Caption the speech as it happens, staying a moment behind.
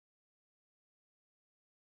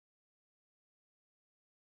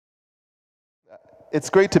It's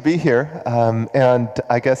great to be here, and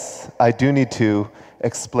I guess I do need to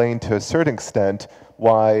explain to a certain extent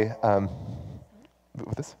why,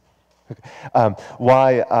 with this? Okay.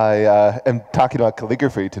 Why I am talking about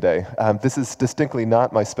calligraphy today. This is distinctly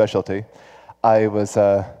not my specialty. I was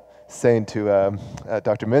saying to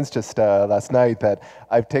Dr. Mintz just last night that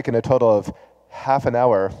I've taken a total of half an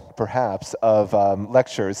hour, perhaps, of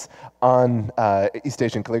lectures on East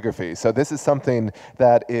Asian calligraphy. So this is something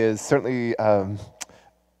that is certainly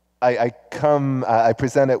I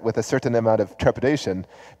present it with a certain amount of trepidation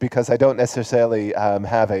because I don't necessarily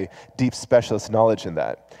have a deep specialist knowledge in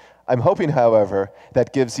that. I'm hoping, however,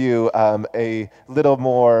 that gives you a little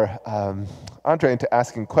more entree into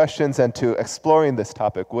asking questions and to exploring this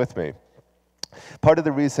topic with me. Part of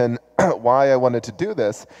the reason why I wanted to do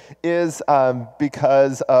this is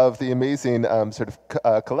because of the amazing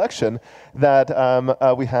collection that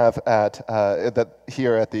we have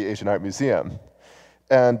here at the Asian Art Museum.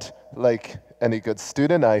 And like any good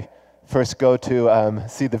student, I first go to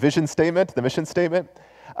see the vision statement, the mission statement.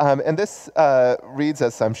 And this reads,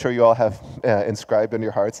 as I'm sure you all have inscribed in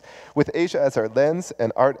your hearts, with Asia as our lens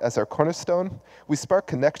and art as our cornerstone, we spark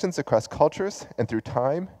connections across cultures and through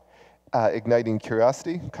time, igniting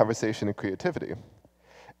curiosity, conversation, and creativity.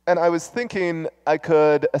 And I was thinking I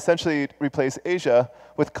could essentially replace Asia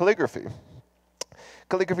with calligraphy.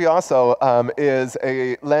 Calligraphy also is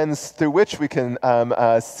a lens through which we can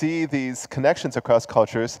see these connections across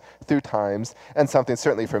cultures through times, and something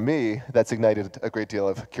certainly for me that's ignited a great deal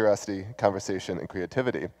of curiosity, conversation, and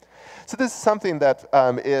creativity. So this is something that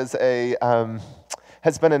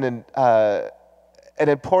has been an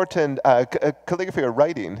important calligraphy or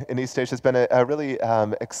writing in East Asia has been a really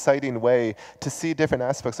exciting way to see different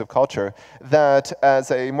aspects of culture that, as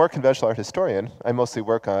a more conventional art historian, I mostly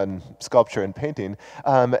work on sculpture and painting,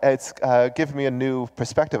 it's given me a new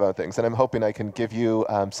perspective on things, and I'm hoping I can give you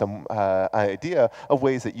some idea of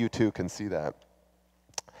ways that you too can see that.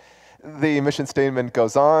 The mission statement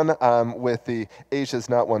goes on with the Asia's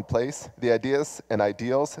not one place. The ideas and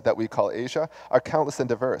ideals that we call Asia are countless and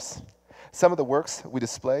diverse. Some of the works we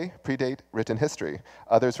display predate written history.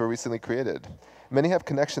 Others were recently created. Many have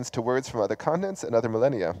connections to words from other continents and other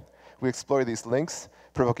millennia. We explore these links,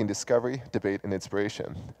 provoking discovery, debate, and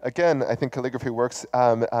inspiration. Again, I think calligraphy works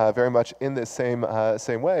very much in this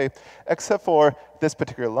same way, except for this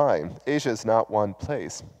particular line, Asia is not one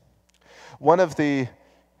place. One of the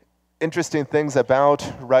interesting things about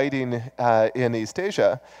writing in East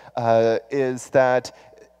Asia is that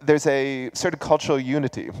there's a sort of cultural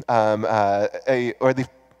unity,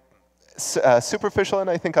 superficial and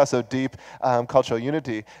I think also deep cultural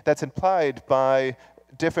unity that's implied by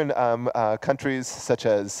different countries such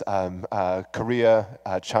as Korea,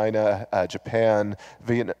 China, Japan,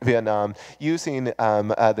 Vietnam, using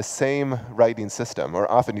the same writing system,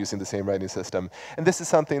 or often using the same writing system. And this is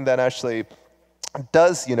something that actually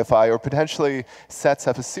does unify or potentially sets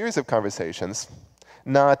up a series of conversations,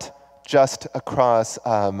 not just across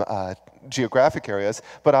geographic areas,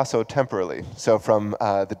 but also temporally, so from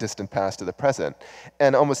the distant past to the present.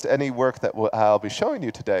 And almost any work that I'll be showing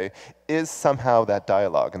you today is somehow that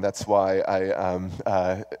dialogue, and that's why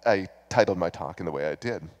I titled my talk in the way I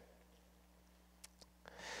did.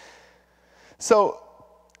 So,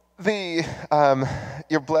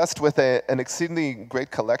 you're blessed with an exceedingly great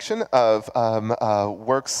collection of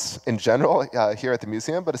works in general here at the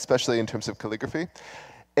museum, but especially in terms of calligraphy.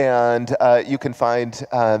 And you can find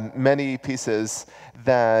many pieces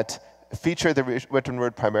that feature the written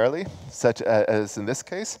word primarily, such as in this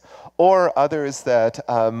case, or others that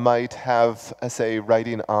might have, say,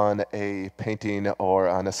 writing on a painting or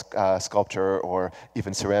on a sculpture or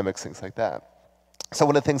even ceramics, things like that. So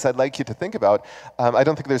one of the things I'd like you to think about, I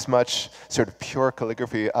don't think there's much sort of pure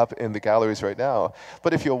calligraphy up in the galleries right now,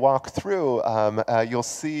 but if you'll walk through, you'll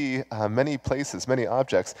see many places, many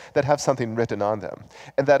objects that have something written on them.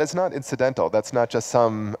 And that is not incidental. That's not just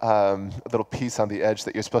some little piece on the edge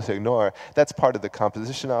that you're supposed to ignore. That's part of the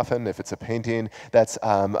composition often. If it's a painting, that's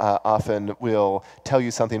often will tell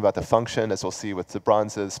you something about the function, as we'll see with the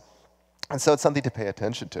bronzes. And so it's something to pay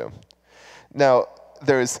attention to. Now,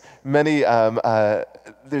 there's many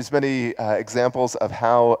examples of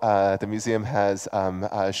how the museum has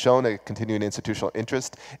shown a continuing institutional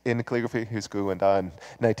interest in calligraphy. Here's Gu Wenda in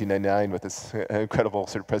 1999 with this incredible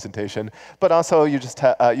sort of presentation. But also, you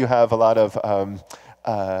have a lot of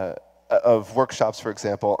workshops, for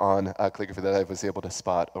example, on calligraphy that I was able to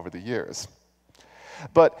spot over the years.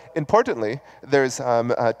 But importantly, there's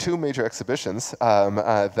two major exhibitions,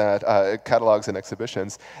 catalogs and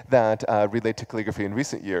exhibitions that relate to calligraphy in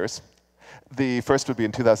recent years. The first would be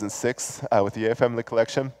in 2006 with the Family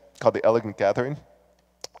Collection called The Elegant Gathering.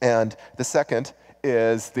 And the second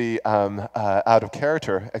is the Out of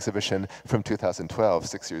Character exhibition from 2012,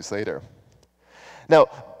 6 years later. Now,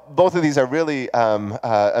 both of these are really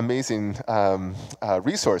amazing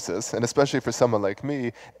resources, and especially for someone like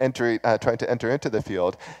me trying to enter into the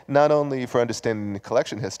field, not only for understanding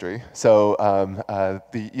collection history, so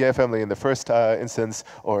the Ye family in the first instance,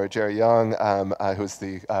 or Jerry Young, who's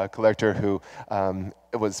the collector who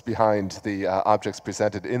was behind the objects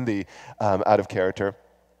presented in the Out of Character.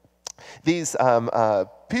 These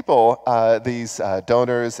people, these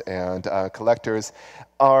donors and collectors,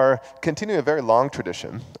 are continuing a very long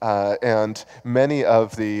tradition, and many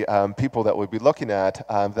of the people that we'll be looking at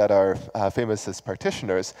that are famous as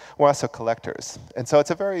practitioners were also collectors. And so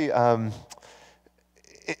it's a very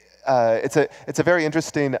it's a very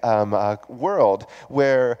interesting world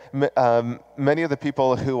where many of the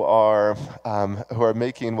people who are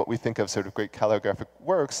making what we think of sort of great calligraphic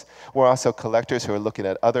works were also collectors who are looking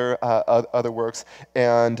at other works,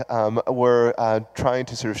 and were trying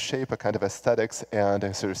to sort of shape a kind of aesthetics and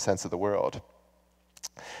a sort of sense of the world.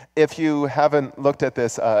 If you haven't looked at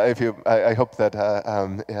this, I hope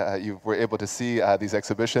that you were able to see these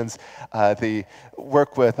exhibitions. The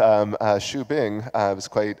work with Xu Bing was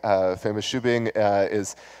quite famous. Xu Bing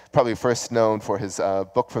is probably first known for his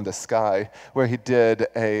book From the Sky, where he did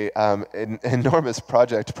an enormous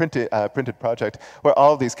project, printed project, where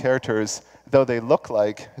all of these characters, though they look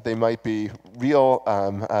like they might be real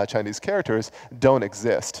Chinese characters, don't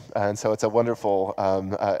exist. And so it's a wonderful,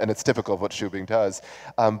 and it's typical of what Xu Bing does.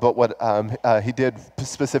 But what he did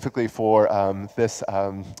specifically for this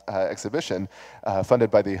exhibition,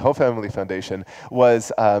 funded by the Ho Family Foundation,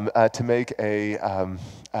 was to make a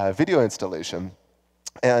video installation.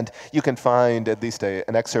 And you can find at least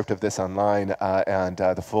an excerpt of this online, and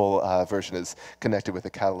the full version is connected with the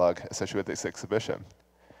catalog associated with this exhibition.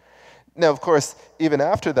 Now, of course, even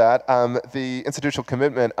after that, the institutional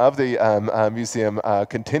commitment of the museum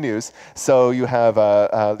continues. So you have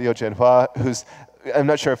Liu Jianhua, who's, I'm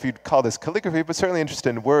not sure if you'd call this calligraphy, but certainly interested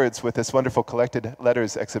in words, with this wonderful collected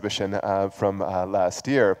letters exhibition from last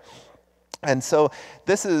year. And so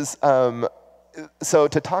this is, so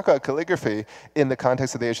to talk about calligraphy in the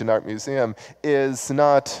context of the Asian Art Museum is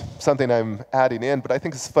not something I'm adding in, but I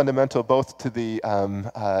think it's fundamental both to the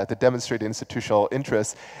demonstrated institutional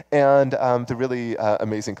interest and the really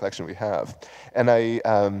amazing collection we have. And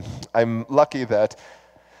I'm lucky that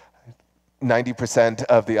 90%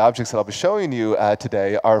 of the objects that I'll be showing you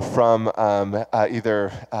today are from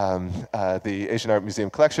either the Asian Art Museum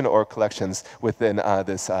collection or collections within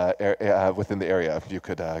within the area you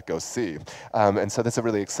could go see. And so that's a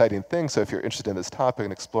really exciting thing. So if you're interested in this topic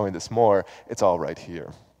and exploring this more, it's all right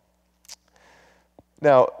here.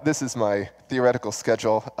 Now, this is my theoretical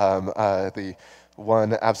schedule. The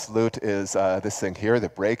one absolute is this thing here, the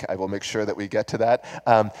break. I will make sure that we get to that.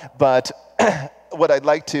 But what I'd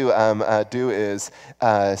like to do is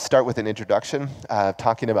start with an introduction,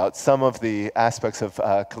 talking about some of the aspects of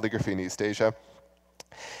calligraphy in East Asia.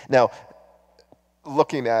 Now,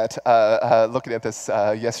 looking at this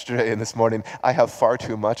yesterday and this morning, I have far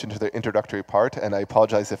too much into the introductory part, and I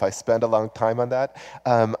apologize if I spend a long time on that.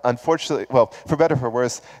 Unfortunately, well, for better or for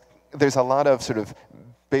worse, there's a lot of sort of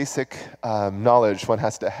basic knowledge one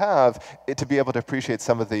has to have to be able to appreciate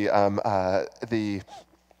some of the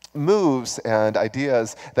moves and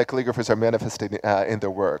ideas that calligraphers are manifesting in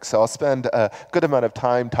their work. So I'll spend a good amount of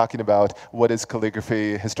time talking about what is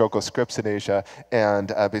calligraphy, historical scripts in Asia,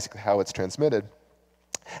 and basically how it's transmitted.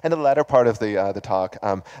 And in the latter part of the talk,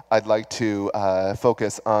 I'd like to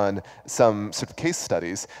focus on some sort of case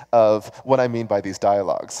studies of what I mean by these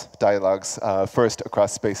dialogues. Dialogues first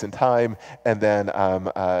across space and time, and then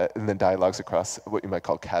dialogues across what you might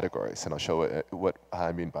call categories. And I'll show what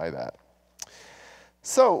I mean by that.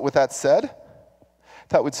 So with that said, I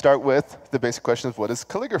thought we'd start with the basic question of what is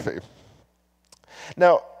calligraphy.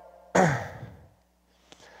 Now,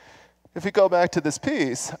 if we go back to this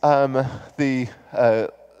piece, the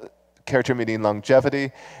character meaning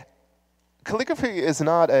longevity, calligraphy is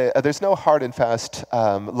not there's no hard and fast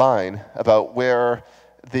line about where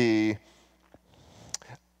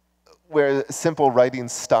simple writing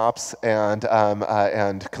stops and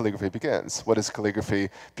calligraphy begins. What is calligraphy?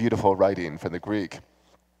 Beautiful writing from the Greek.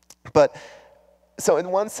 But so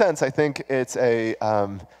in one sense, I think it's a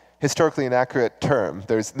historically inaccurate term.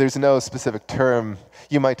 There's no specific term.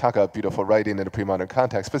 You might talk about beautiful writing in a pre-modern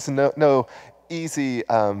context, but there's no easy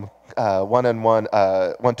one-to-one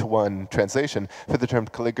translation for the term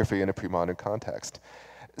calligraphy in a pre-modern context.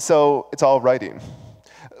 So it's all writing.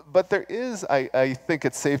 But there is, I think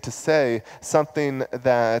it's safe to say, something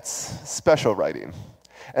that's special writing.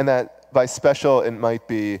 And that by special, it might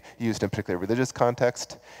be used in a particular religious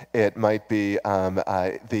context. It might be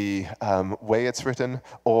the way it's written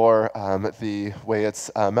or the way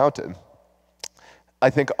it's mounted. I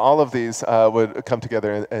think all of these would come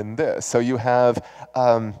together in this. So you have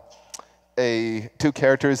two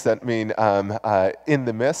characters that mean in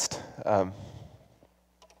the mist. Sorry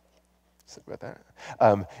about that.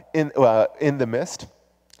 In the mist.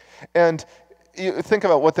 And you think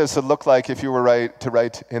about what this would look like if you were to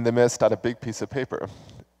write in the mist on a big piece of paper.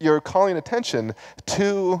 You're calling attention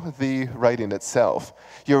to the writing itself.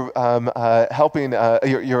 You're helping,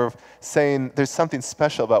 you're saying there's something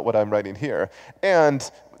special about what I'm writing here. And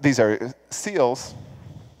these are seals.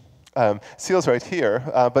 Seals right here,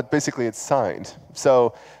 but basically it's signed.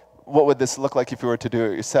 So what would this look like if you were to do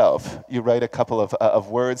it yourself? You write a couple of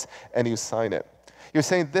words and you sign it. You're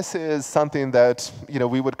saying this is something that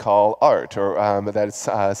we would call art, or that it's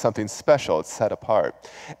something special, it's set apart.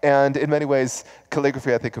 And in many ways,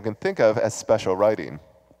 calligraphy I think we can think of as special writing.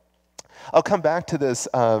 I'll come back to this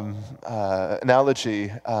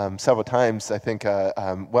analogy several times, I think,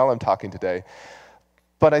 while I'm talking today.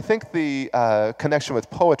 But I think the connection with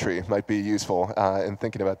poetry might be useful in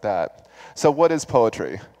thinking about that. So what is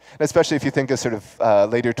poetry? And especially if you think of sort of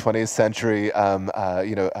later 20th century,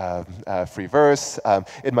 free verse.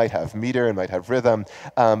 It might have meter, it might have rhythm,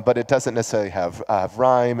 but it doesn't necessarily have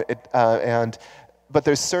rhyme. But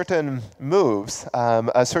there's certain moves,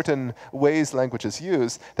 certain ways language is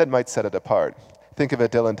used that might set it apart. Think of a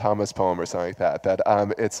Dylan Thomas poem or something like that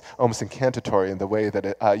it's almost incantatory in the way that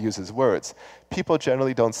it uses words. People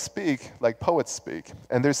generally don't speak like poets speak,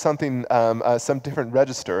 and there's something, some different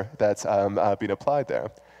register that's being applied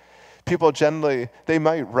there. People generally, they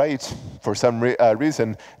might write, for some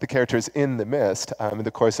reason, the characters in the mist in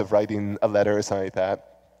the course of writing a letter or something like that.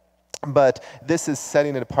 But this is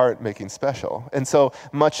setting it apart, making special. And so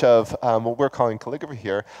much of what we're calling calligraphy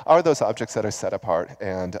here are those objects that are set apart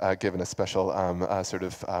and given a special a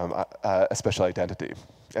special identity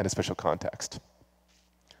and a special context.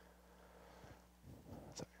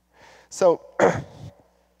 So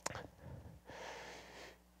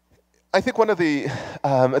I think one of the,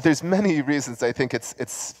 there's many reasons I think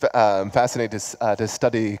it's fascinating to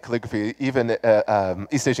study calligraphy, even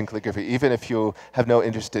East Asian calligraphy, even if you have no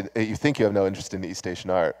interest in, you think you have no interest in East Asian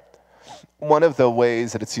art. One of the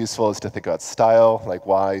ways that it's useful is to think about style, like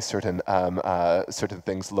why certain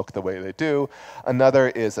things look the way they do. Another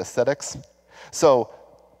is aesthetics. So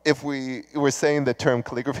if we were saying the term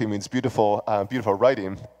calligraphy means beautiful, beautiful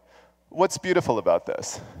writing, what's beautiful about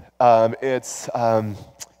this? It's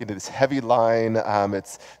this heavy line,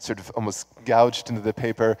 it's sort of almost gouged into the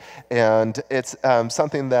paper, and it's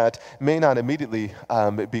something that may not immediately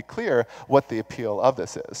be clear what the appeal of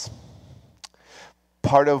this is.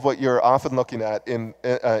 Part of what you're often looking at in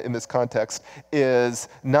this context is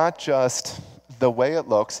not just the way it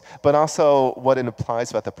looks, but also what it implies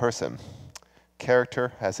about the person.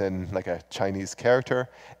 Character, as in like a Chinese character,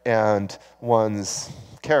 and one's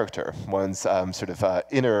character, one's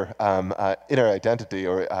inner identity,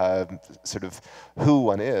 or sort of who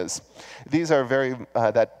one is. These are very,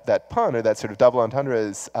 that pun, or that sort of double entendre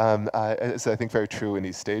is I think very true in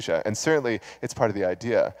East Asia, and certainly it's part of the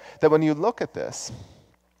idea that when you look at this,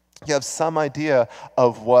 you have some idea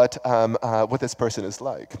of what this person is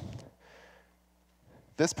like.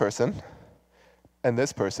 This person, and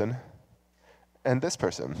this person, and this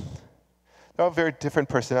person. They're all very different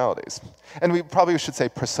personalities. And we probably should say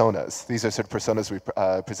personas. These are sort of personas we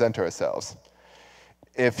present to ourselves.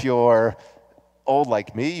 If you're old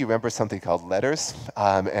like me, you remember something called letters,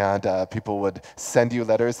 and people would send you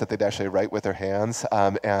letters that they'd actually write with their hands,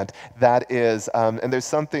 and that is, and there's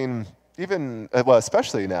something even, well,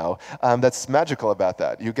 especially now, that's magical about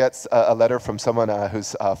that. You get a letter from someone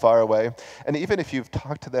who's far away, and even if you've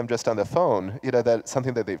talked to them just on the phone, that's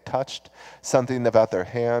something that they've touched, something about their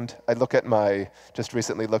hand. Just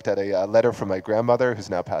recently looked at a letter from my grandmother who's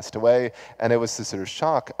now passed away, and it was this sort of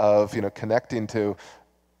shock of, connecting to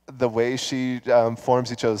the way she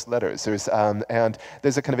forms each other's letters. And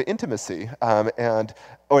there's a kind of intimacy,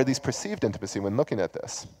 or at least perceived intimacy when looking at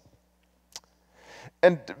this.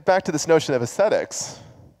 And back to this notion of aesthetics,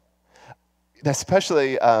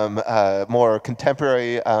 especially more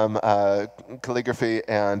contemporary calligraphy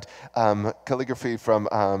and calligraphy from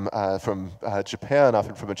Japan,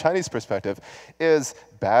 often from a Chinese perspective, is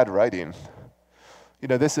bad writing.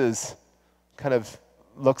 This is kind of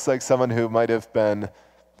looks like someone who might have been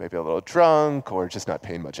maybe a little drunk, or just not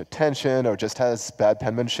paying much attention, or just has bad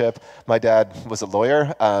penmanship. My dad was a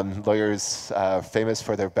lawyer. Lawyers famous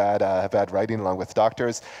for their bad writing, along with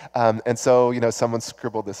doctors. And so, someone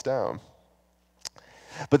scribbled this down.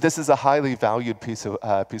 But this is a highly valued piece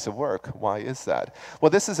of work. Why is that? Well,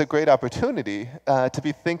 this is a great opportunity to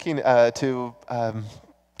be thinking,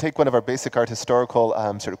 take one of our basic art historical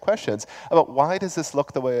sort of questions about why does this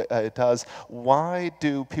look the way it does? Why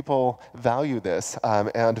do people value this?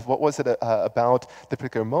 And what was it about the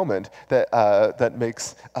particular moment that, that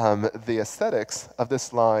makes the aesthetics of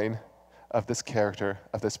this line, of this character,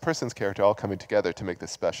 of this person's character all coming together to make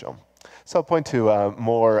this special? So I'll point to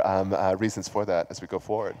more reasons for that as we go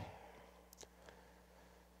forward.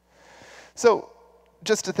 So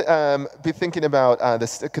just to be thinking about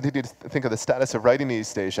this, continue to think of the status of writing in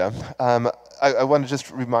East Asia, I want to just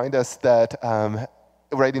remind us that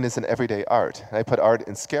writing is an everyday art. And I put art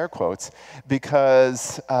in scare quotes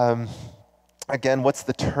because, again, what's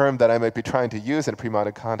the term that I might be trying to use in a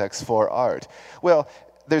pre-modern context for art? Well,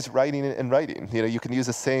 there's writing and writing. You know, you can use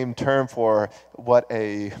the same term for what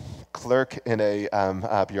a clerk in a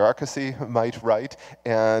bureaucracy might write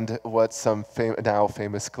and what some now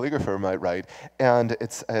famous calligrapher might write, and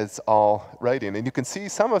it's all writing. And you can see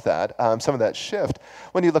some of that shift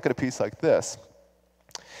when you look at a piece like this.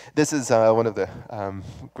 This is one of the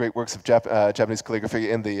great works of Japanese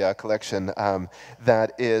calligraphy in the collection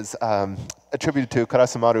that is attributed to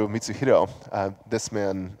Karasamaru Mitsuhiro, this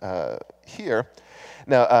man here.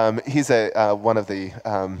 Now, he's one of the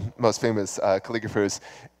most famous calligraphers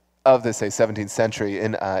of the, say, 17th century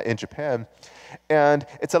in Japan, and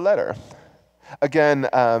it's a letter. Again,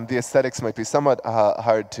 the aesthetics might be somewhat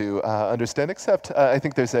hard to understand, except I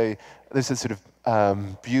think there's a sort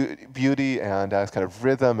of beauty and kind of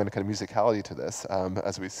rhythm and kind of musicality to this,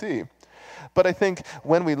 as we see. But I think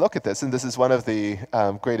when we look at this, and this is one of the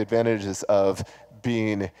great advantages of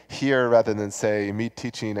being here rather than, say, me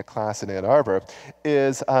teaching a class in Ann Arbor,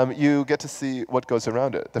 is you get to see what goes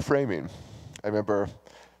around it, the framing. I remember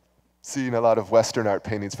seeing a lot of Western art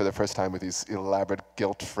paintings for the first time with these elaborate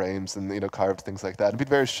gilt frames and, you know, carved things like that, and be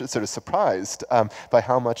very sort of surprised by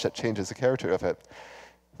how much that changes the character of it.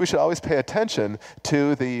 We should always pay attention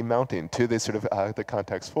to the mounting, to the sort of the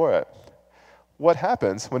context for it. What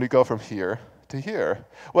happens when we go from here to here?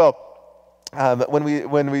 Well,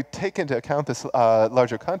 when we take into account this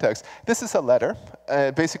larger context, this is a letter,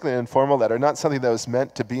 basically an informal letter, not something that was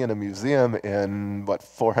meant to be in a museum in,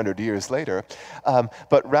 400 years later,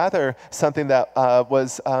 but rather something that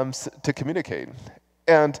was to communicate.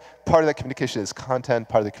 And part of that communication is content,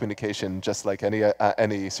 part of the communication, just like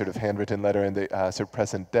any sort of handwritten letter in the sort of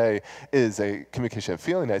present day, is a communication of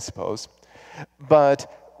feeling, I suppose.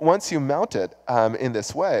 But once you mount it in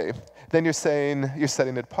this way, then you're setting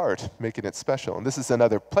it apart, making it special. And this is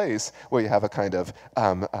another place where you have a kind of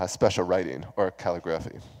special writing or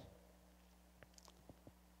calligraphy.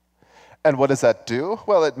 And what does that do?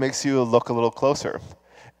 Well, it makes you look a little closer.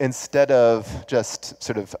 Instead of just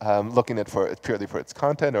sort of looking at purely for its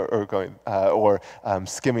content or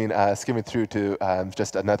skimming through to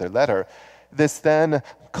just another letter, this then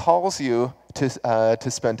calls you to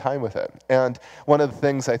spend time with it. And one of the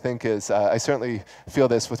things I think is, I certainly feel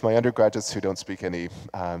this with my undergraduates who don't speak any,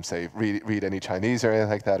 read any Chinese or anything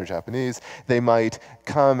like that, or Japanese. They might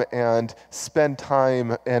come and spend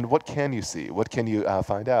time, and what can you see? What can you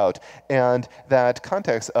find out? And that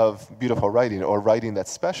context of beautiful writing, or writing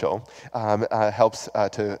that's special, helps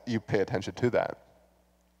you pay attention to that.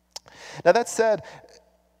 Now that said,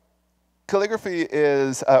 calligraphy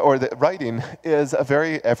is, or the writing is a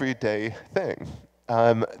very everyday thing,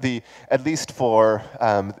 at least for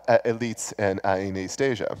elites in East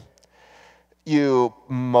Asia.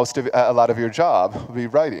 A lot of your job will be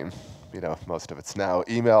writing. You know, most of it's now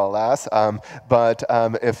email, alas, but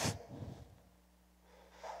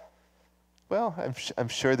well, I'm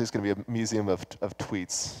sure there's going to be a museum of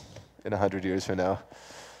tweets in 100 years from now.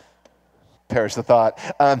 Perish the thought,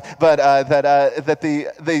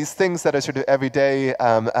 these things that are sort of everyday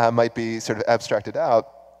might be sort of abstracted out.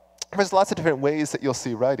 There's lots of different ways that you'll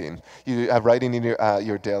see writing. You have writing in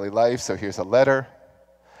your daily life, so here's a letter.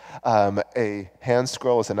 A hand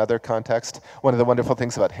scroll is another context. One of the wonderful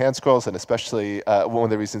things about hand scrolls, and especially one of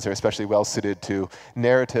the reasons they're especially well suited to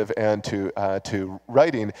narrative and to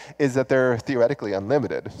writing, is that they're theoretically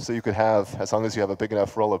unlimited. So you could have, as long as you have a big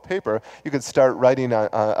enough roll of paper, you could start writing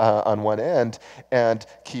on one end and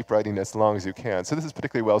keep writing as long as you can. So this is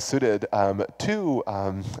particularly well suited to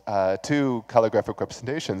calligraphic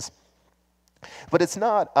representations. But it's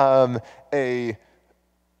not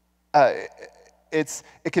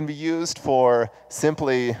it can be used for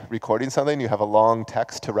simply recording something. You have a long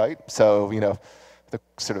text to write, so, you know,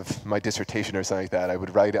 sort of my dissertation or something like that. I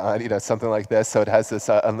would write on something like this, so it has this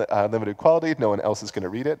unlimited quality. No one else is going to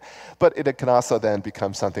read it, but it can also then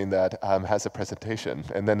become something that has a presentation.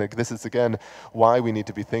 And then this is again why we need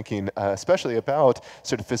to be thinking, especially about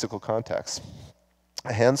sort of physical context.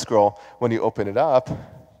 A hand scroll, when you open it up,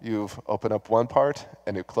 you open up one part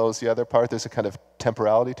and you close the other part. There's a kind of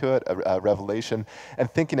temporality to it, a revelation, and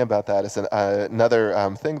thinking about that is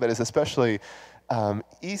another thing that is especially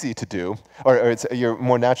easy to do, or you're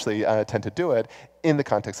more naturally tend to do it in the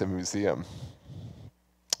context of a museum.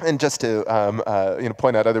 And just to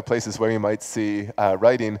point out other places where you might see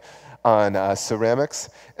writing on ceramics,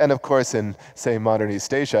 and of course in, say, modern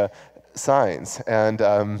East Asia, signs. And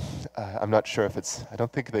I'm not sure if I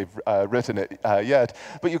don't think they've written it yet,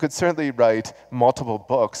 but you could certainly write multiple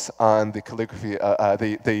books on the calligraphy,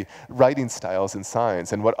 the writing styles in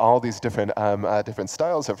signs, and what all these different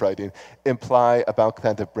styles of writing imply about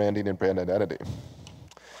kind of branding and brand identity.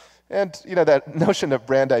 And that notion of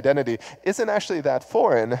brand identity isn't actually that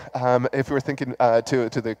foreign if we're thinking to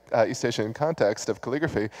the East Asian context of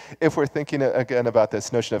calligraphy, if we're thinking again about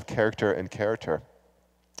this notion of character and character.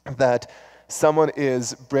 That someone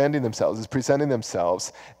is branding themselves, is presenting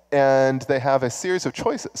themselves, and they have a series of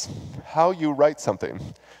choices, how you write something.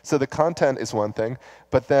 So the content is one thing,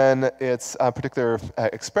 but then its particular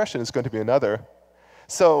expression is going to be another.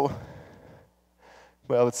 So,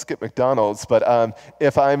 well, let's skip McDonald's, but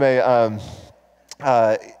if I'm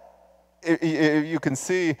you can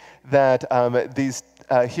see that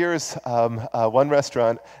here's one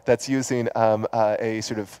restaurant that's using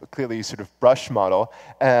a clearly brush model,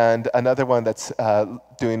 and another one that's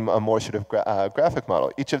doing a more graphic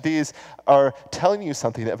model. Each of these are telling you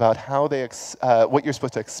something about how what you're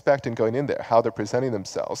supposed to expect in going in there, how they're presenting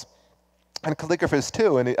themselves. And calligraphers,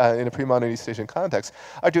 too, in a pre-modern East Asian context,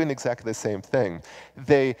 are doing exactly the same thing.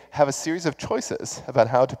 They have a series of choices about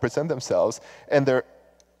how to present themselves, and they're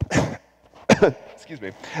excuse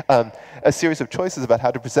me, a series of choices about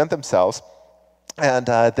how to present themselves, and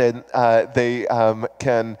then they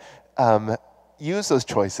can use those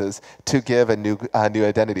choices to give a new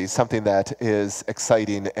identity, something that is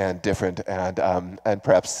exciting and different and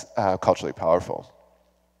perhaps culturally powerful.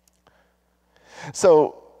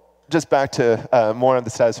 So, just back to more on the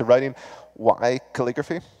status of writing. Why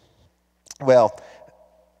calligraphy? Well,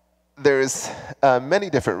 there's many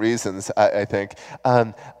different reasons, I think.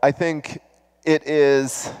 I think it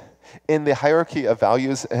is in the hierarchy of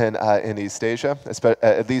values in East Asia,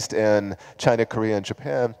 at least in China, Korea, and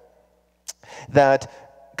Japan, that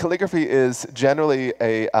calligraphy is generally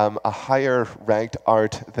a higher ranked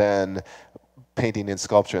art than painting and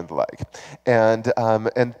sculpture and the like. And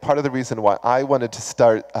part of the reason why I wanted to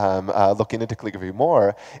start looking into calligraphy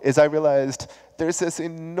more is I realized there's this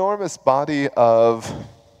enormous body of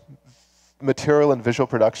material and visual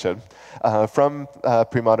production from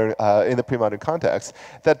in the pre-modern context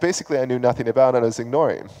that basically I knew nothing about and I was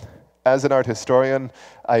ignoring. As an art historian,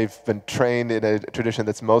 I've been trained in a tradition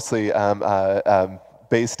that's mostly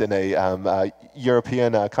based in a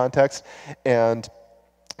European context, and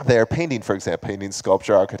they're painting, for example, painting,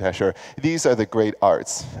 sculpture, architecture. These are the great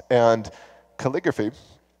arts. And calligraphy,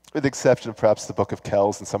 with the exception of perhaps the Book of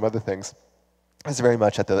Kells and some other things, is very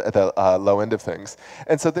much at the low end of things.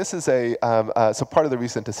 And so this is so part of the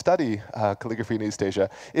reason to study calligraphy in East Asia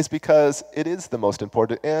is because it is the most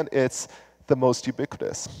important and it's the most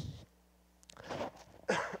ubiquitous.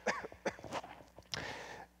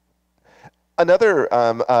 Another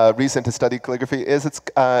reason to study calligraphy is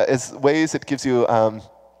ways it gives you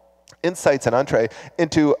insights and entree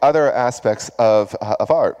into other aspects of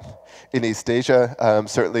art. In East Asia,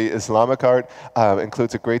 certainly Islamic art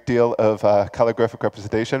includes a great deal of calligraphic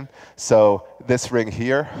representation. So this ring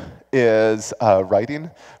here is writing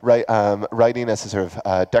as a sort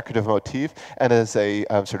of decorative motif, and as a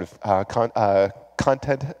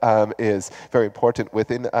content is very important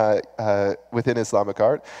within Islamic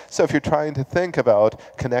art. So if you're trying to think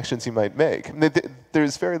about connections you might make,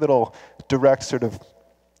 there's very little direct sort of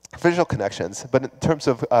visual connections, but in terms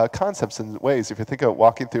of concepts and ways, if you think about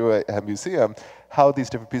walking through a museum, how these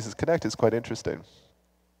different pieces connect is quite interesting.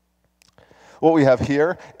 What we have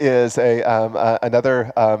here is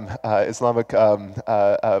another Islamic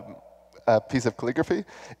piece of calligraphy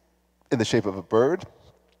in the shape of a bird.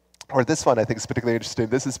 Or this one I think is particularly interesting.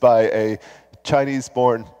 This is by a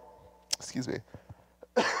Chinese-born, excuse me,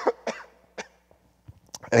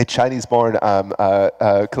 a Chinese-born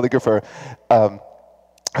calligrapher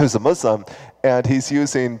who's a Muslim, and he's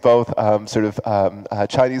using both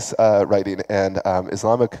Chinese writing and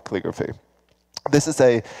Islamic calligraphy.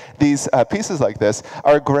 These pieces like this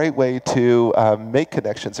are a great way to make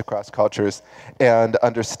connections across cultures and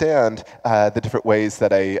understand the different ways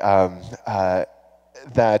that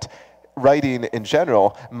that writing in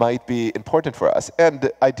general might be important for us,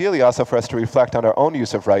 and ideally also for us to reflect on our own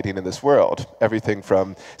use of writing in this world. Everything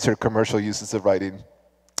from sort of commercial uses of writing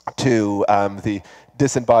to the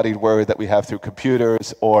disembodied word that we have through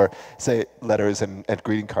computers, or say letters and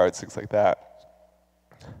greeting cards, things like that.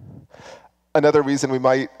 Another reason we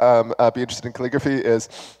might be interested in calligraphy is,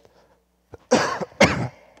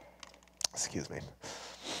 excuse me.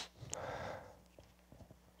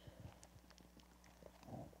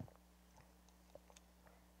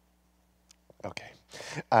 Okay,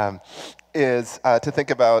 is to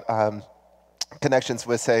think about connections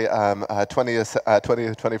with, say, 20th,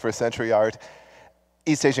 21st century art.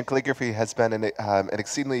 East Asian calligraphy has been an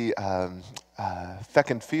exceedingly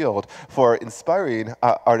fecund field for inspiring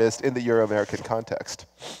artists in the Euro-American context.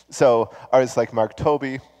 So artists like Mark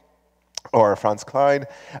Tobey or Franz Klein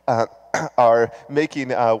are making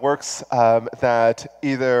works that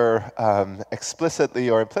either explicitly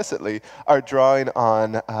or implicitly are drawing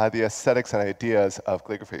on the aesthetics and ideas of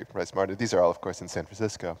calligraphy. Bryce Martin, these are all, of course, in San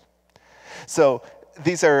Francisco. So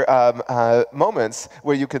these are moments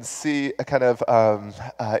where you can see a kind of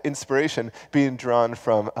inspiration being drawn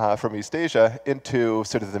from East Asia into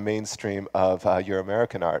sort of the mainstream of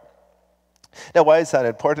Euro-American art. Now, why is that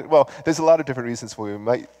important? Well, there's a lot of different reasons why we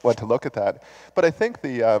might want to look at that. But I think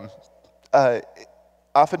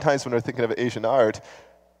oftentimes when we're thinking of Asian art,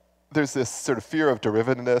 there's this sort of fear of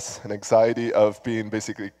derivativeness and anxiety of being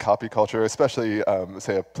basically copy culture, especially,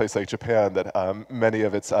 say, a place like Japan, that many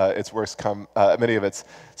of its works many of its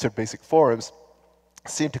sort of basic forms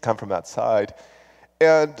seem to come from that side.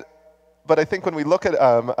 But I think when we look at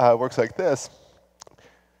works like this,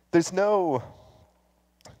 there's no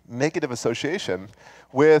negative association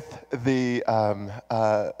with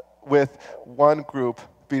with one group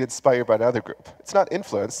being inspired by another group. It's not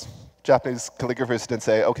influence. Japanese calligraphers didn't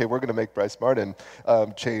say, okay, we're going to make Bryce Martin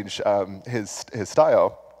change his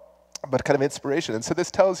style, but kind of inspiration. And so this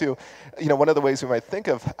tells you, one of the ways we might think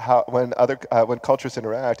of how when cultures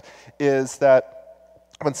interact is that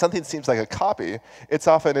when something seems like a copy, it's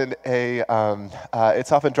often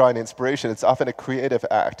it's often drawing inspiration. It's often a creative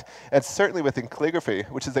act, and certainly within calligraphy,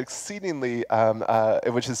 which is exceedingly,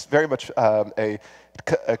 which is very much a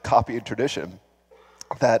copying tradition.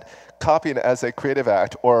 That copying as a creative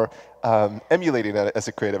act or emulating it as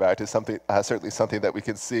a creative act is certainly something that we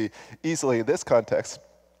can see easily in this context.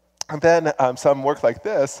 And then some work like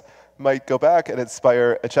this might go back and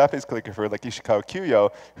inspire a Japanese calligrapher like Ishikawa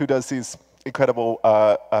Kyuyo, who does these incredible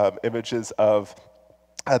images of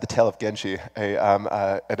the Tale of Genji,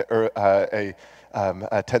 a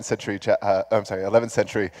 10th century, 11th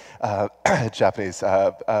century Japanese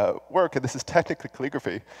work, and this is technically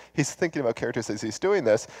calligraphy. He's thinking about characters as he's doing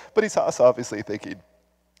this, but he's also obviously thinking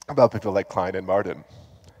about people like Klein and Martin.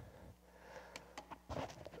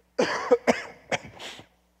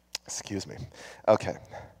 Excuse me. Okay.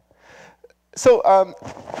 So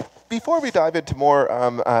before we dive into more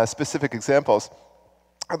specific examples,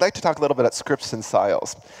 I'd like to talk a little bit about scripts and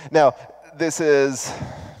styles. Now, this is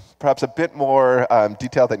perhaps a bit more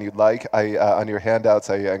detailed than you'd like. On your handouts,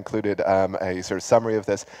 I included a sort of summary of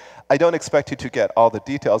this. I don't expect you to get all the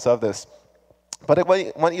details of this, but I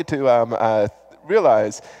want you to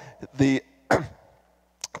realize the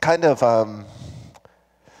kind of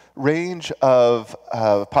range of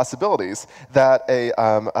possibilities that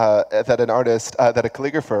an artist, that a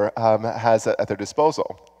calligrapher has at their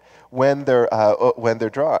disposal when they're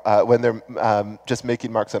just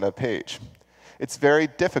making marks on a page. It's very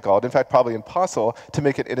difficult, in fact, probably impossible, to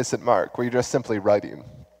make an innocent mark where you're just simply writing.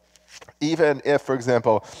 Even if, for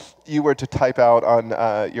example, you were to type out on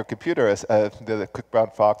your computer as the quick brown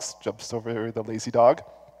fox jumps over the lazy dog,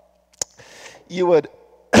 you would,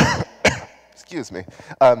 excuse me,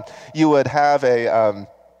 you would have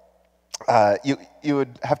you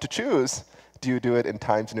would have to choose. Do you do it in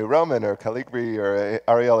Times New Roman or Calibri or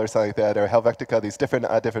Arial or something like that, or Helvetica, these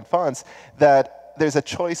different fonts, that there's a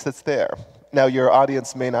choice that's there. Now, your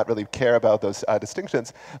audience may not really care about those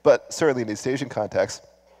distinctions, but certainly in East Asian context,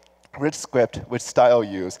 which script, which style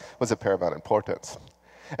use was of paramount importance.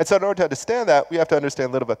 And so in order to understand that, we have to understand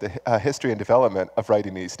a little bit the history and development of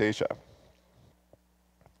writing in East Asia.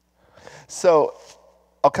 So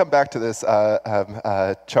I'll come back to this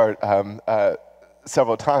chart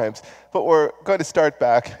several times, but we're going to start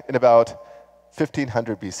back in about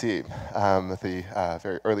 1500 BC, the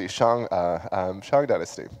very early Shang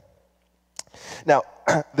dynasty. Now,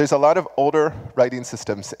 there's a lot of older writing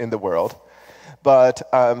systems in the world, But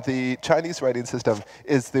the Chinese writing system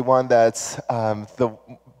is the one that's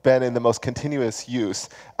been in the most continuous use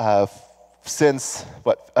since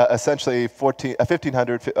essentially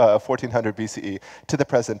 1500, 1400 BCE to the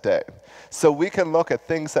present day. So we can look at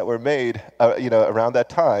things that were made around that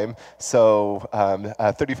time, so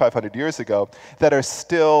 3,500 years ago, that are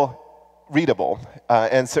still readable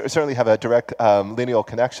and certainly have a direct lineal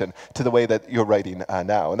connection to the way that you're writing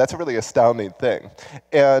now. And that's a really astounding thing.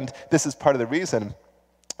 And this is part of the reason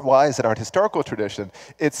why, as in our historical tradition,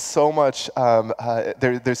 it's so much,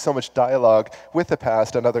 there's so much dialogue with the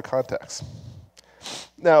past and other contexts.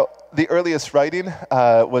 Now, the earliest writing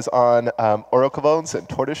was on oracle bones and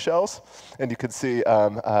tortoise shells, and you can see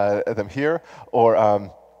them here, or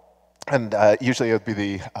usually it would be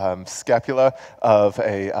the scapula of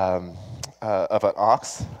an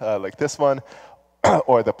ox, like this one,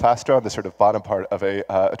 or the plastron, the sort of bottom part of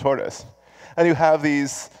a tortoise. And you have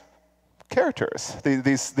these characters,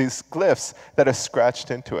 these glyphs that are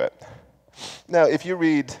scratched into it. Now, if you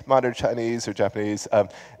read modern Chinese or Japanese,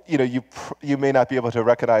 you may not be able to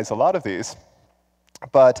recognize a lot of these,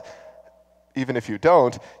 but even if you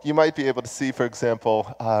don't, you might be able to see, for example,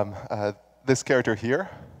 this character here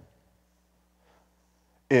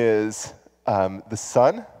is the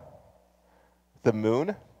sun, the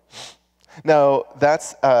moon. Now,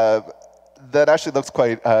 that actually looks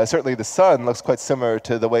quite, certainly the sun looks quite similar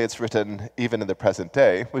to the way it's written even in the present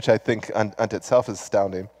day, which I think unto itself is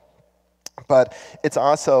astounding. But it's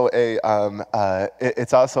also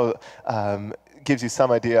gives you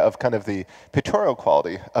some idea of kind of the pictorial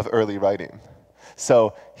quality of early writing.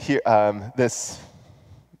 So here,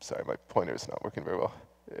 sorry, my pointer is not working very well.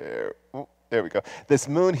 There we go. This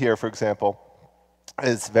moon here, for example,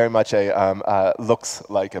 is very much looks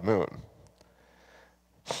like a moon.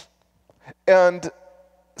 And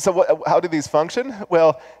so how do these function?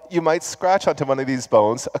 Well, you might scratch onto one of these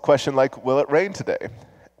bones a question like, will it rain today?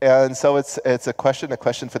 And so it's a question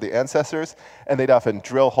for the ancestors, and they'd often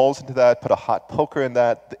drill holes into that, put a hot poker in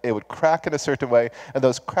that. It would crack in a certain way, and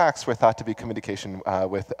those cracks were thought to be communication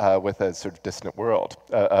with a sort of distant world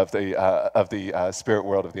of the spirit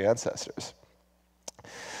world of the ancestors.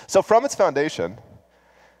 So from its foundation,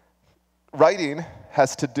 writing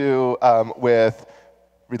has to do with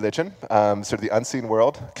religion, sort of the unseen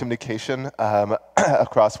world, communication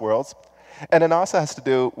across worlds. And it also has to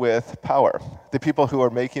do with power. The people who are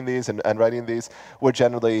making these and writing these were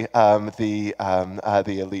generally the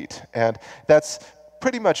elite. And that's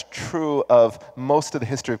pretty much true of most of the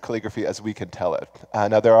history of calligraphy as we can tell it.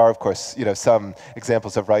 Now, there are, of course, some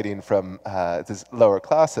examples of writing from these lower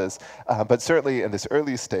classes, but certainly in this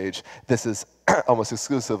early stage, this is almost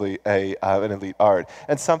exclusively an elite art,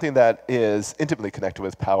 and something that is intimately connected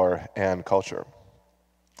with power and culture.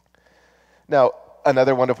 Now,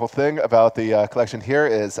 another wonderful thing about the collection here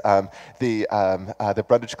is the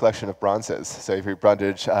Brundage collection of bronzes. So Avery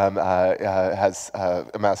Brundage has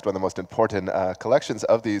amassed one of the most important collections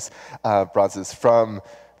of these bronzes from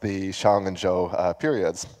the Shang and Zhou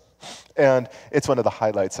periods. And it's one of the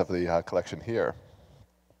highlights of the collection here.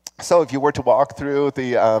 So if you were to walk through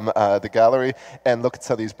the gallery and look at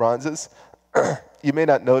some of these bronzes, you may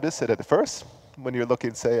not notice it at first when you're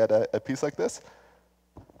looking, say, at a piece like this.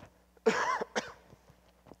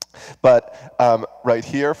 But right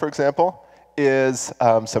here, for example, is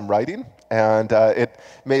some writing, and it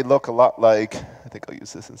may look a lot like, I think I'll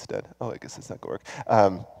use this instead. Oh, I guess it's not going to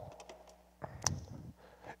work.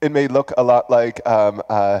 It may look a lot like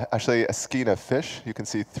actually a skein of fish. You can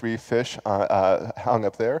see 3 fish hung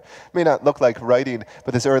up there. It may not look like writing,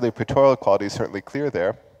 but this early pictorial quality is certainly clear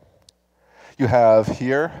there. You have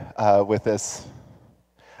here with this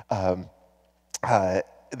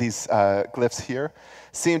these glyphs here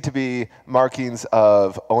seem to be markings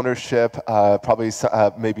of ownership, probably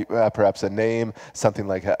maybe perhaps a name, something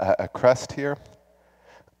like a crest here.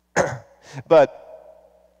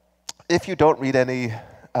 But if you don't read any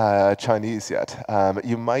Chinese yet,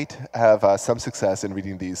 you might have some success in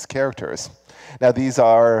reading these characters. Now, these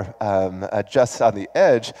are just on the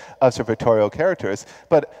edge of sort of pictorial characters,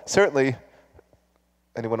 but certainly,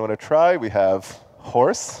 anyone want to try? We have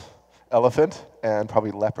horse, elephant, and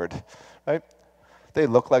probably leopard, right? They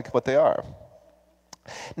look like what they are.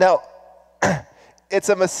 Now, it's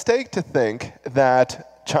a mistake to think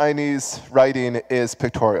that Chinese writing is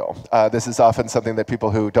pictorial. This is often something that people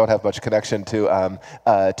who don't have much connection to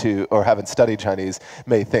or haven't studied Chinese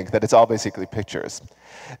may think, that it's all basically pictures.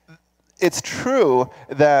 It's true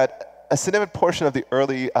that a significant portion of the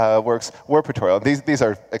early works were pictorial. These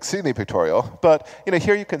are exceedingly pictorial, but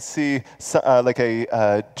here you can see like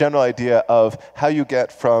a general idea of how you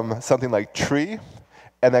get from something like tree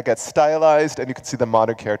and that gets stylized, and you can see the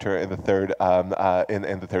modern character in the third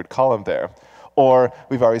in the third column there. Or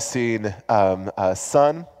we've already seen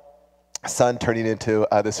sun turning into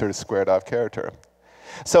this sort of squared off character.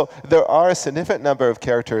 So there are a significant number of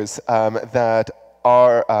characters that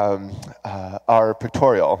are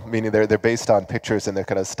pictorial, meaning they're based on pictures and they're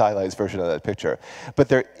kind of stylized version of that picture. But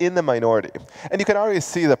they're in the minority. And you can already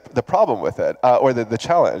see the problem with it, or the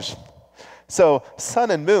challenge. So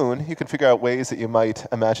sun and moon, you can figure out ways that you might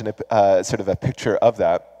imagine sort of a picture of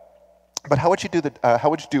that. But how would you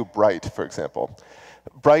do bright, for example?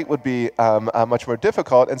 Bright would be much more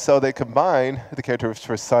difficult, and so they combine the characters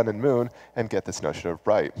for sun and moon and get this notion of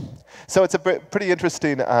bright. So it's a pretty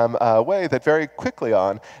interesting way that very quickly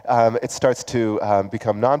on it starts to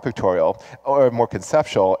become non-pictorial or more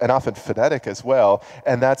conceptual and often phonetic as well,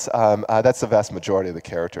 and that's the vast majority of the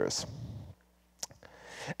characters.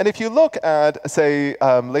 And if you look at, say,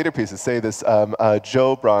 later pieces, say this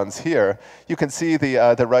Joe bronze here, you can see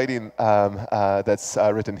the writing that's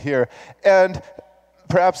written here. And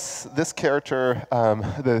perhaps this character,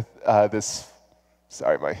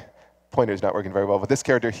 sorry, my pointer's not working very well, but this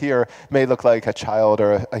character here may look like a child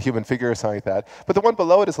or a human figure or something like that. But the one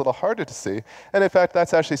below it is a little harder to see. And in fact,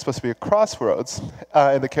 that's actually supposed to be a crossroads.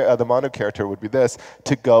 And the mono character would be this,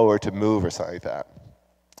 to go or to move or something like that.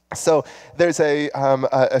 So there's a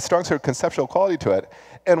strong sort of conceptual quality to it.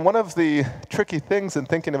 And one of the tricky things in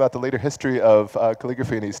thinking about the later history of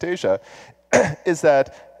calligraphy in East Asia is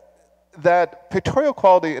that pictorial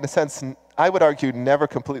quality, in a sense, I would argue, never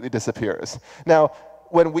completely disappears. Now,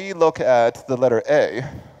 when we look at the letter A,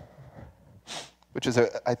 which is,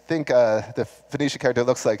 I think the Phoenician character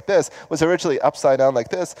looks like this, was originally upside down like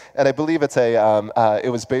this, and I believe it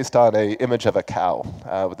was based on an image of a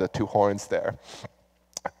cow with the two horns there.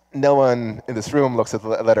 No one in this room looks at the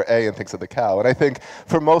letter A and thinks of the cow. And I think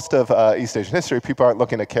for most of East Asian history, people aren't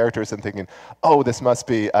looking at characters and thinking, oh, this must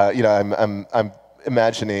be, I'm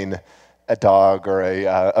imagining a dog or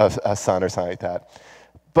a son or something like that.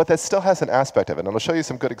 But that still has an aspect of it. And I'll show you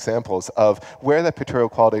some good examples of where that pictorial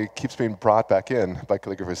quality keeps being brought back in by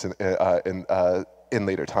calligraphers in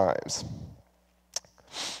later times.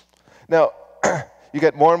 Now, you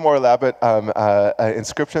get more and more elaborate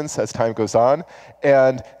inscriptions as time goes on,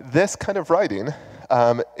 and this kind of writing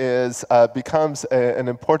becomes an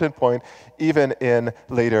important point even in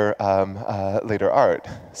later art.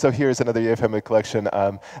 So here's another Yefemid collection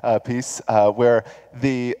piece where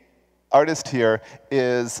the artist here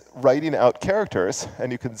is writing out characters, and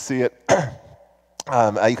you can see it.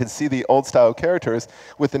 You can see the old style characters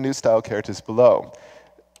with the new style characters below.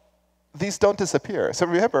 These don't disappear. So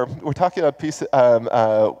remember, we're talking about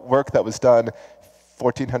work that was done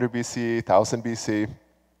 1400 BC, 1000 BC,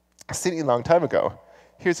 a seemingly long time ago.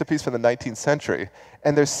 Here's a piece from the 19th century,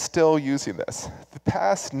 and they're still using this. The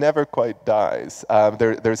past never quite dies.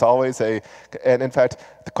 There's always and in fact,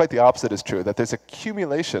 quite the opposite is true, that there's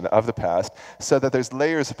accumulation of the past so that there's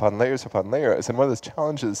layers upon layers upon layers. And one of the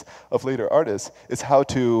challenges of later artists is how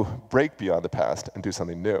to break beyond the past and do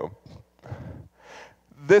something new.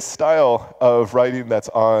 This style of writing that's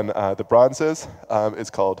on the bronzes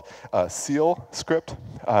is called seal script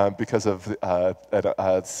because of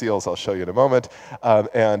seals I'll show you in a moment.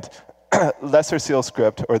 And lesser seal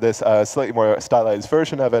script, or this slightly more stylized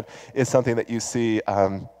version of it, is something that you see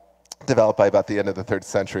developed by about the end of the 3rd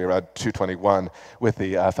century, around 221, with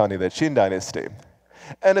the founding of the Qin dynasty.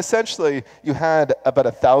 And essentially, you had about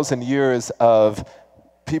 1,000 years of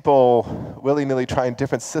people willy-nilly trying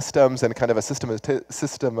different systems and kind of a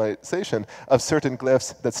systemization of certain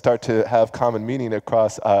glyphs that start to have common meaning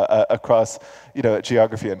across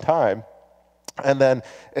geography and time. And then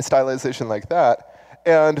a stylization like that.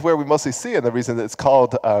 And where we mostly see, and the reason that it's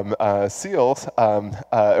called seals,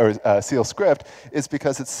 or seal script, is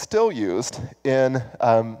because it's still used in,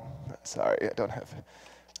 sorry, I don't have,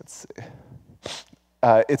 let's see.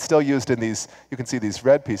 It's still used in these, you can see these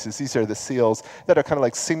red pieces. These are the seals that are kind of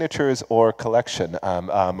like signatures or collection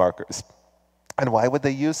markers. And why would they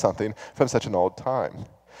use something from such an old time?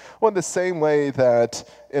 Well, in the same way that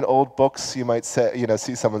in old books you might say,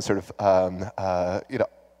 see someone sort of,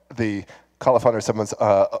 the colophon or someone's,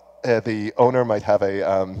 the owner might have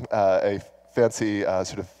a fancy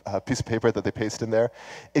sort of piece of paper that they paste in there.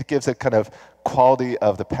 It gives a kind of quality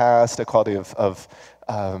of the past, a quality of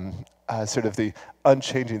sort of the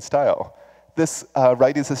unchanging style. This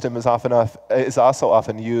writing system is also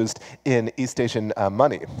often used in East Asian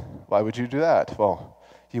money. Why would you do that? Well,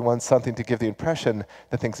 you want something to give the impression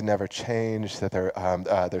that things never change, that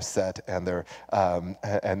they're set, and they're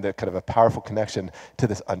kind of a powerful connection to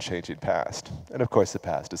this unchanging past. And of course, the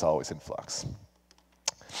past is always in flux.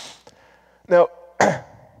 Now,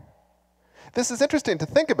 This is interesting to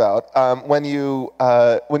think about when you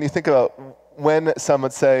think about when some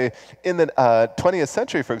would say in the 20th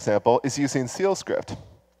century, for example, is using seal script.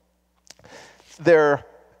 They're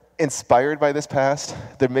inspired by this past.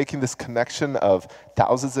 They're making this connection of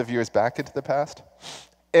thousands of years back into the past.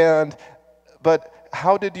 But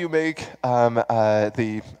how did you make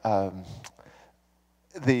the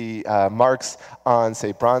marks on,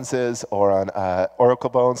 say, bronzes or on oracle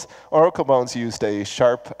bones? Oracle bones used a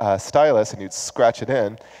sharp stylus, and you'd scratch it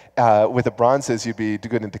in. With the bronzes, you'd be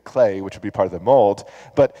doing it into clay, which would be part of the mold.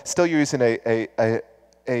 But still, you're using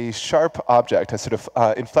a sharp object, a sort of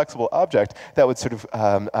inflexible object that would sort of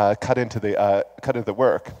cut into the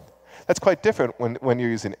work. That's quite different when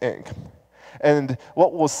you're using ink. And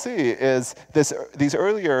what we'll see is these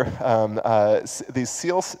earlier these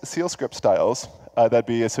seal script styles that'd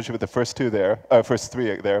be associated with the first two there, first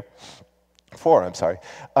three there, four, I'm sorry,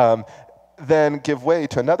 then give way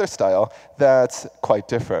to another style that's quite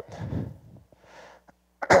different.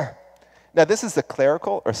 Now, this is the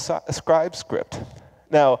clerical or scribe script.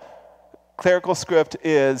 Now, clerical script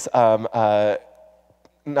is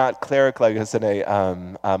not cleric like as in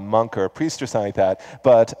a monk or a priest or something like that,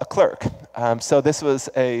 but a clerk. So this was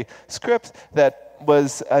a script that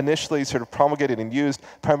was initially sort of promulgated and used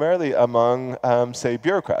primarily among, say,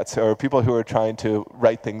 bureaucrats or people who are trying to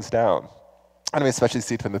write things down. And we especially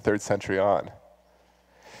see it from the 3rd century on.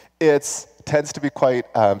 It tends to be quite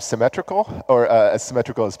symmetrical, or as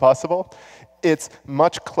symmetrical as possible. It's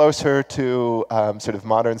much closer to sort of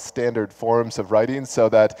modern standard forms of writing, so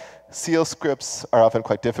that seal scripts are often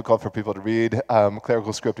quite difficult for people to read.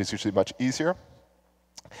 Clerical script is usually much easier.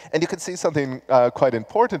 And you can see something quite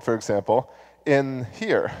important, for example, in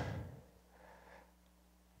here.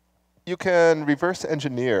 You can reverse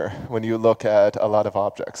engineer when you look at a lot of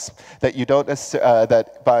objects. That you don't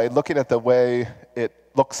that by looking at the way it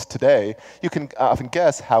looks today, you can often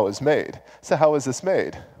guess how it was made. So how was this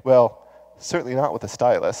made? Well, certainly not with a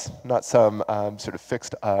stylus, not some sort of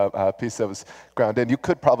fixed piece that was ground in. You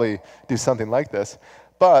could probably do something like this.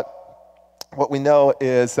 But what we know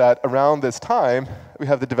is that around this time, we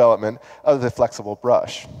have the development of the flexible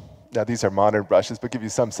brush. Now, these are modern brushes, but give you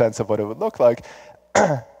some sense of what it would look like.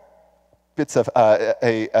 Bits of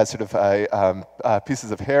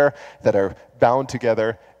pieces of hair that are bound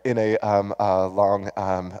together in a long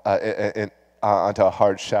onto a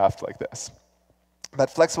hard shaft like this. That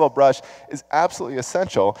flexible brush is absolutely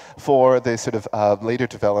essential for the sort of later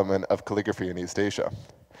development of calligraphy in East Asia.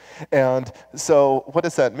 And so what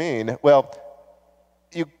does that mean? Well,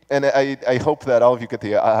 I hope that all of you get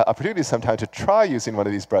the opportunity sometime to try using one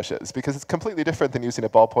of these brushes, because it's completely different than using a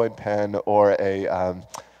ballpoint pen or a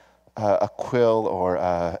quill or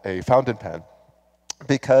a fountain pen.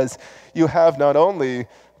 Because you have not only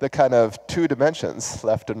the kind of two dimensions,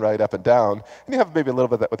 left and right, up and down, and you have maybe a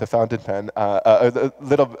little bit with the fountain pen, a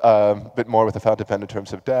little bit more with the fountain pen in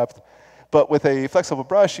terms of depth, but with a flexible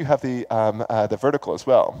brush, you have the vertical as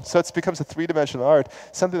well. So it becomes a three-dimensional art,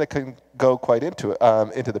 something that can go quite into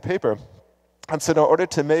the paper. And so in order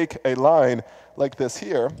to make a line like this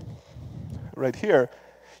here, right here,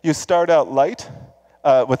 you start out light,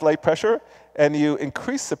 with light pressure, and you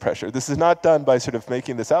increase the pressure. This is not done by sort of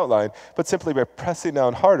making this outline, but simply by pressing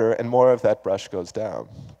down harder, and more of that brush goes down.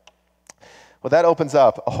 Well, that opens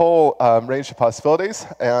up a whole range of possibilities,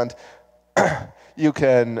 and you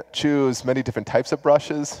can choose many different types of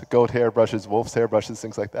brushes, goat hair brushes, wolf's hair brushes,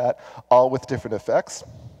 things like that, all with different effects,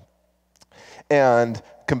 and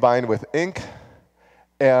combined with ink,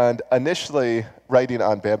 and initially writing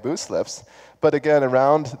on bamboo slips. But again,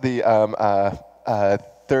 around the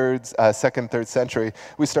second, third century,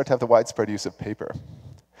 we start to have the widespread use of paper.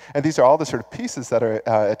 And these are all the sort of pieces that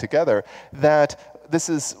are together that this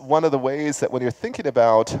is one of the ways that when you're thinking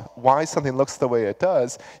about why something looks the way it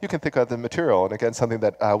does, you can think of the material, and again, something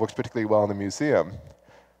that works particularly well in a museum.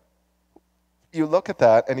 You look at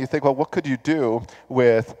that and you think, well, what could you do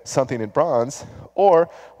with something in bronze, or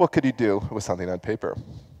what could you do with something on paper?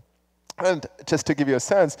 And just to give you a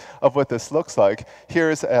sense of what this looks like,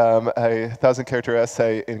 here's a 1,000-character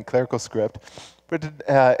essay in clerical script,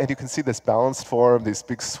 and you can see this balanced form, these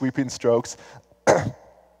big sweeping strokes.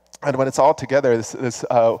 And when it's all together, this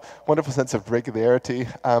wonderful sense of regularity,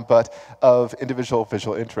 but of individual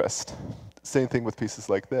visual interest. Same thing with pieces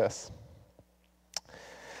like this.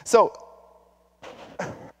 So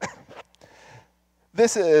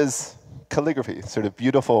this is calligraphy, sort of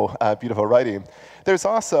beautiful, beautiful writing. There's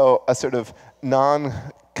also a sort of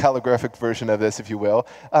non-calligraphic version of this, if you will.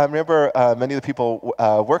 Remember, many of the people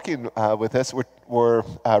working with this were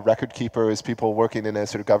record keepers, people working in a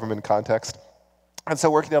sort of government context. And so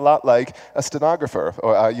working a lot like a stenographer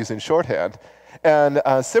or using shorthand. And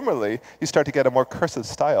similarly, you start to get a more cursive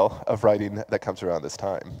style of writing that comes around this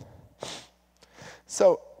time.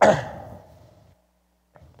 So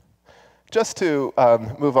just to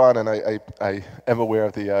move on, and I am aware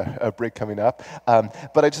of the break coming up,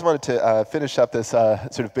 but I just wanted to finish up this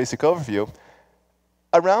sort of basic overview.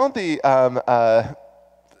 Around the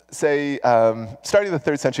starting the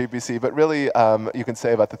 3rd century BC, but really you can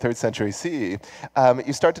say about the 3rd century CE,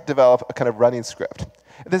 you start to develop a kind of running script.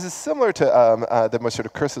 This is similar to the more sort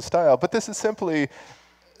of cursive style, but this is simply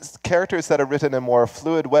characters that are written in a more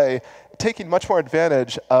fluid way, taking much more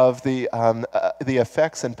advantage of the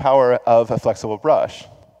effects and power of a flexible brush.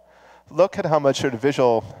 Look at how much sort of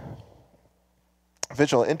visual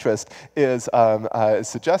interest is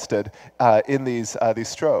suggested in these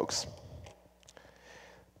strokes.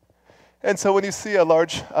 And so when you see a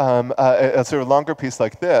large, a sort of longer piece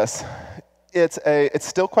like this, it's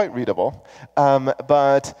still quite readable,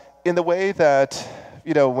 but in the way that,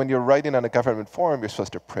 you know, when you're writing on a government form, you're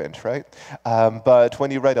supposed to print, right? But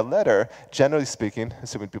when you write a letter, generally speaking,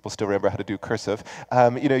 assuming people still remember how to do cursive,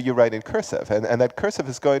 you know, you write in cursive, and that cursive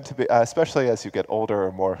is going to be, especially as you get older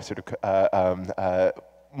or more sort of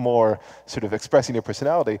more sort of expressing your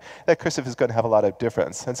personality, that cursive is going to have a lot of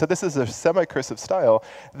difference. And so this is a semi-cursive style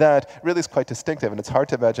that really is quite distinctive, and it's hard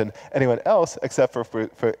to imagine anyone else, except for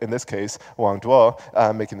in this case, Wang Duo,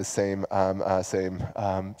 making the same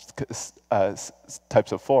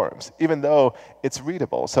types of forms, even though it's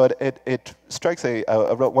readable. So it strikes a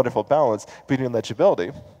wonderful balance between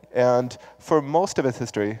legibility, and for most of its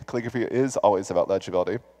history, calligraphy is always about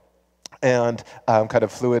legibility, and kind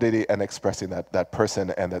of fluidity and expressing that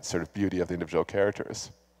person and that sort of beauty of the individual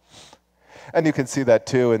characters. And you can see that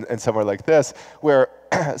too in somewhere like this, where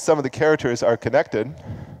some of the characters are connected.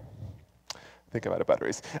 I think I'm out of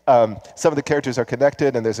batteries. Some of the characters are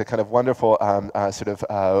connected, and there's a kind of wonderful sort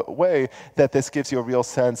of way that this gives you a real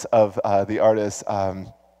sense of the artist's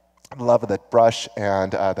love of that brush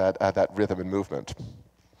and that rhythm and movement.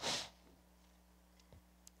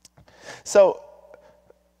 So,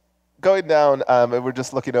 going down, and we're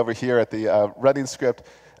just looking over here at the running script,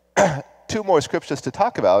 2 more scripts just to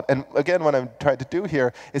talk about. And again, what I'm trying to do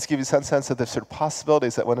here is give you some sense of the sort of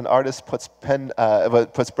possibilities that when an artist puts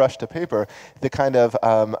brush to paper, the kind of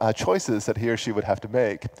choices that he or she would have to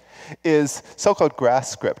make is so-called grass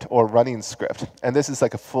script or running script. And this is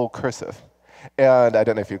like a full cursive. And I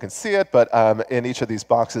don't know if you can see it, but in each of these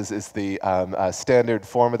boxes is the standard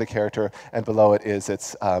form of the character, and below it is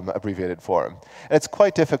its abbreviated form. And it's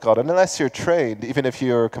quite difficult, and unless you're trained, even if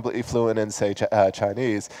you're completely fluent in, say,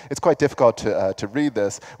 Chinese, it's quite difficult to read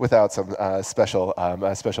this without some special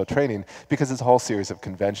training, because it's a whole series of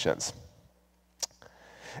conventions.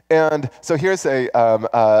 And so here's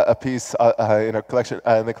a piece in our collection,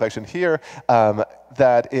 in the collection here,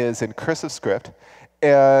 that is in cursive script,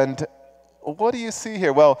 and what do you see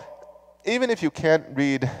here? Well, even if you can't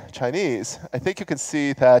read Chinese, I think you can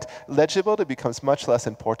see that legibility becomes much less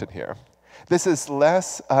important here. This is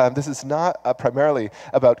not primarily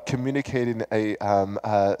about communicating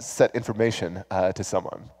a set information to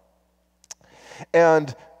someone.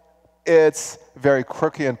 And it's very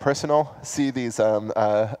quirky and personal. See these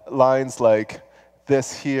lines like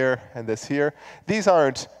this here and this here. These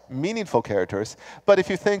aren't meaningful characters, but if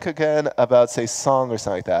you think again about, say, song or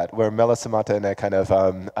something like that, where melosamata in a kind of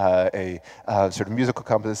sort of musical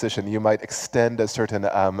composition, you might extend a certain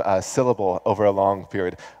syllable over a long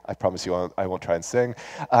period. I promise you I won't try and sing,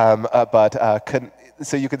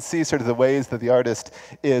 so you can see sort of the ways that the artist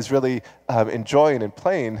is really enjoying and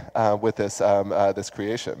playing with this, this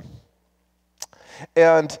creation.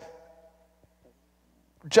 And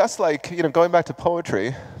just like, you know, going back to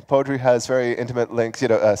poetry, poetry has very intimate links, you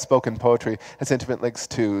know, spoken poetry has intimate links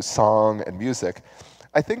to song and music.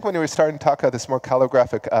 I think when we were starting to talk about this more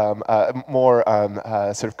calligraphic, more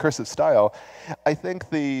sort of cursive style, I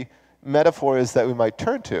think the metaphors that we might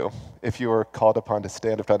turn to, if you were called upon to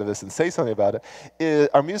stand in front of this and say something about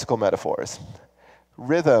it, are musical metaphors.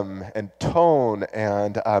 Rhythm and tone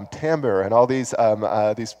and timbre and all these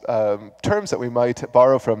terms that we might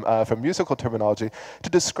borrow from musical terminology to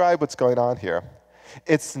describe what's going on here.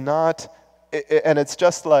 It's not, and it's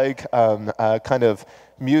just like kind of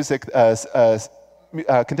music,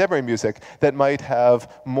 contemporary music that might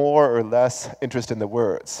have more or less interest in the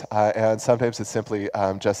words, and sometimes it's simply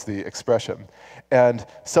just the expression. And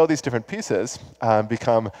so these different pieces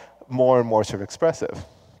become more and more sort of expressive.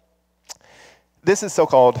 This is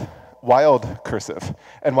so-called wild cursive.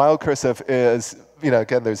 And wild cursive is, you know,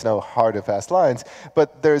 again, there's no hard and fast lines,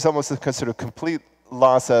 but there's almost a sort of complete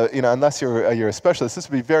loss of, unless you're a specialist, this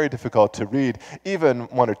would be very difficult to read even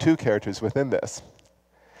 1 or 2 characters within this.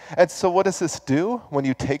 And so what does this do when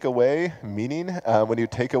you take away meaning, when you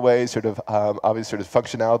take away sort of obvious sort of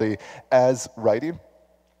functionality as writing?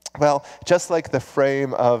 Well, just like the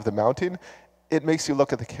frame of the mounting, it makes you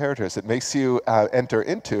look at the characters. It makes you enter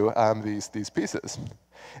into these pieces.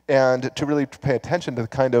 And to really pay attention to the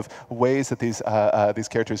kind of ways that these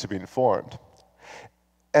characters are being formed.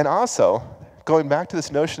 And also, going back to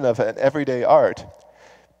this notion of an everyday art,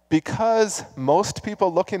 because most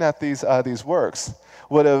people looking at these works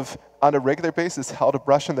would have, on a regular basis, held a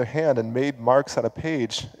brush in their hand and made marks on a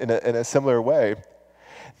page in a similar way,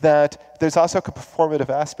 that there's also a performative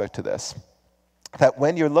aspect to this. That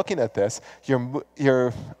when you're looking at this,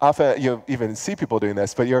 you're often, you even see people doing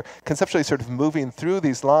this, but you're conceptually sort of moving through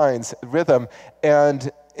these lines, rhythm,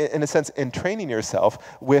 and in a sense, entraining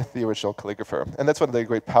yourself with the original calligrapher. And that's one of the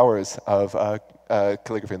great powers of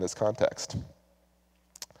calligraphy in this context.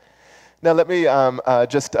 Now let me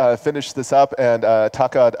just finish this up and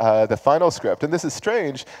talk about the final script. And this is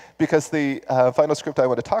strange because the final script I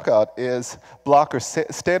want to talk about is block or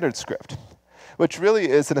standard script, which really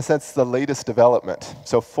is, in a sense, the latest development,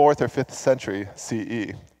 so 4th or 5th century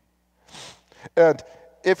CE. And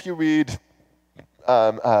if you read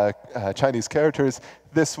Chinese characters,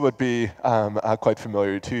 this would be quite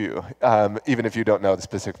familiar to you. Even if you don't know the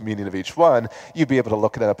specific meaning of each one, you'd be able to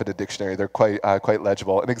look it up in a dictionary. They're quite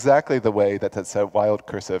legible in exactly the way that that's a wild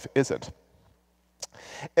cursive isn't.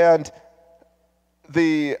 And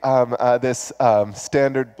this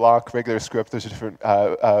standard block regular script, there's different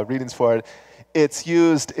readings for it. It's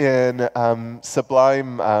used in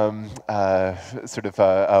sublime sort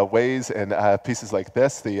of ways in pieces like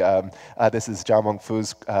this. This is Zhao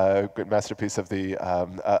Mengfu's great masterpiece of the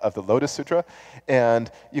Lotus Sutra, and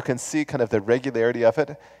you can see kind of the regularity of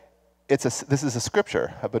it. This is a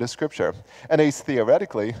scripture, a Buddhist scripture, and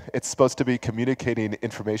theoretically, it's supposed to be communicating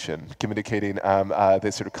information, communicating the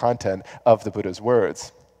sort of content of the Buddha's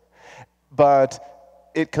words, but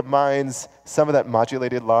it combines some of that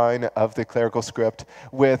modulated line of the clerical script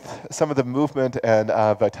with some of the movement and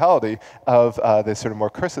vitality of the sort of more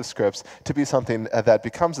cursive scripts to be something that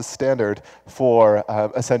becomes a standard for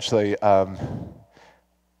essentially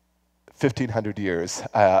 1,500 years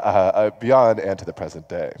beyond and to the present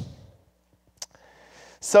day.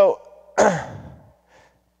 So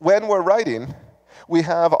when we're writing, we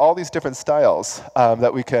have all these different styles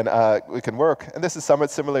that we can work, and this is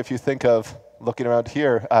somewhat similar if you think of looking around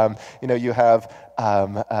here. You have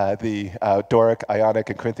the Doric, Ionic,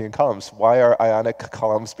 and Corinthian columns. Why are Ionic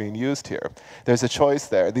columns being used here? There's a choice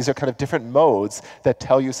there. These are kind of different modes that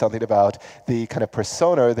tell you something about the kind of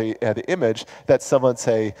persona, the image that someone,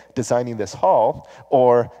 say, designing this hall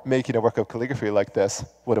or making a work of calligraphy like this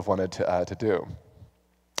would have wanted to do.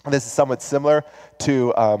 This is somewhat similar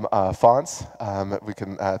to fonts. We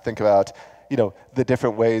can think about the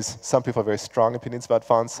different ways. Some people have very strong opinions about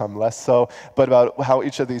fonts, some less so, but about how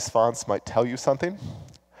each of these fonts might tell you something.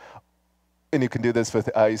 And you can do this with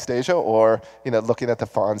East Asia, or looking at the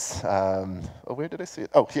fonts. Where did I see it?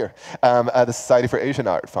 Oh, here. The Society for Asian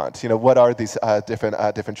Art font. What are these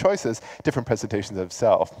different choices, different presentations of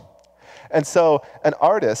self? And so an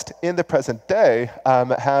artist in the present day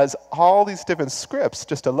has all these different scripts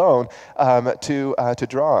just alone to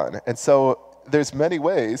draw on. And so there's many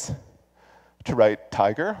ways to write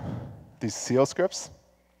tiger, these seal scripts,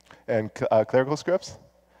 and clerical scripts,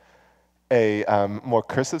 a more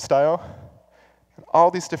cursive style,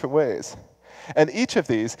 all these different ways. And each of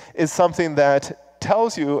these is something that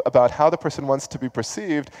tells you about how the person wants to be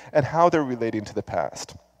perceived and how they're relating to the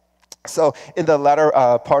past. So in the latter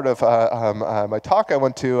part of my talk, I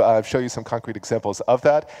want to show you some concrete examples of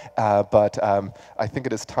that, but I think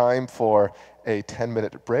it is time for a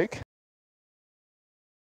 10-minute break.